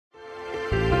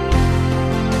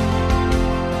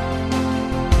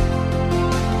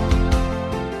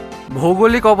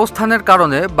ভৌগোলিক অবস্থানের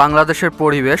কারণে বাংলাদেশের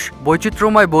পরিবেশ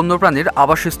বৈচিত্র্যময় বন্যপ্রাণীর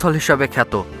আবাসস্থল হিসাবে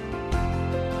খ্যাত।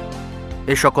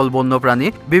 এ সকল বন্যপ্রাণী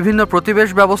বিভিন্ন প্রতিবেশ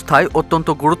ব্যবস্থায় অত্যন্ত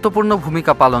গুরুত্বপূর্ণ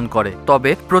ভূমিকা পালন করে,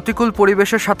 তবে প্রতিকূল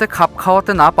পরিবেশের সাথে খাপ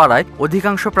খাওয়াতে না পারায়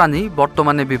অধিকাংশ প্রাণী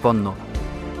বর্তমানে বিপন্ন।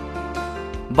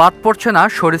 বাদ পড়ছে না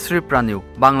সরীসৃপ প্রাণীও।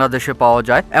 বাংলাদেশে পাওয়া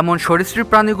যায় এমন সরীসৃপ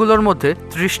প্রাণীগুলোর মধ্যে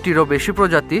 ৩০টিরও বেশি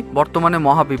প্রজাতি বর্তমানে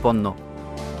মহাবিপন্ন।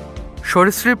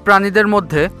 সরীসৃপ প্রাণীদের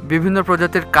মধ্যে বিভিন্ন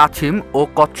প্রজাতির কাছিম ও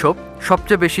কচ্ছপ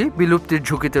সবচেয়ে বেশি বিলুপ্তির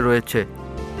ঝুঁকিতে রয়েছে।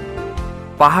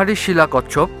 পাহাড়ি শিলা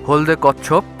কচ্ছপ, হলদে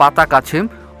কচ্ছপ, পাতা কাছিম,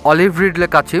 অলিভ রিডলে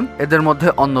কাছিম এদের মধ্যে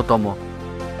অন্যতম।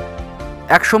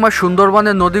 একসময়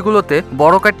সুন্দরবনের নদীগুলোতে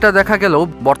বড় কাঠটা দেখা গেলেও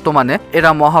বর্তমানে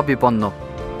এরা মহাবিপন্ন।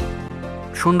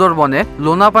 সুন্দরবনে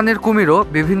লোনা পানির কুমিরও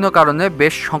বিভিন্ন কারণে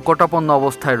বেশ সংকটাপন্ন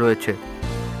অবস্থায় রয়েছে।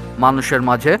 মানুষের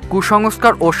মাঝে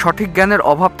কুসংস্কার ও সঠিক জ্ঞানের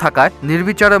অভাব থাকায়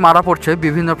নির্বিচারে মারা পড়ছে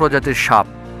বিভিন্ন প্রজাতির সাপ।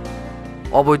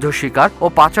 অবৈধ শিকার ও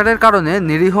পাচারের কারণে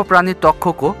নিরীহ প্রাণী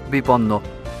তক্ষকও বিপন্ন।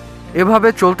 এভাবে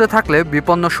চলতে থাকলে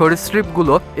বিপন্ন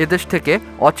সরীসৃপগুলো এদেশ থেকে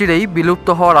অচিরেই বিলুপ্ত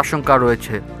হওয়ার আশঙ্কা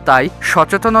রয়েছে। তাই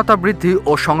সচেতনতা বৃদ্ধি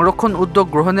ও সংরক্ষণ উদ্যোগ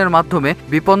গ্রহণের মাধ্যমে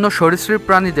বিপন্ন সরীসৃপ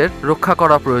প্রাণীদের রক্ষা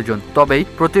করা প্রয়োজন। তবেই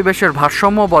প্রতিবেশের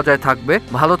ভারসাম্য বজায় থাকবে,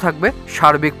 ভালো থাকবে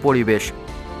সার্বিক পরিবেশ।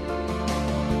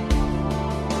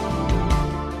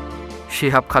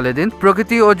 শিহাব খালেদিন,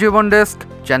 প্রকৃতি ও জীবন ডেস্ক,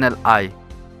 চ্যানেল আই।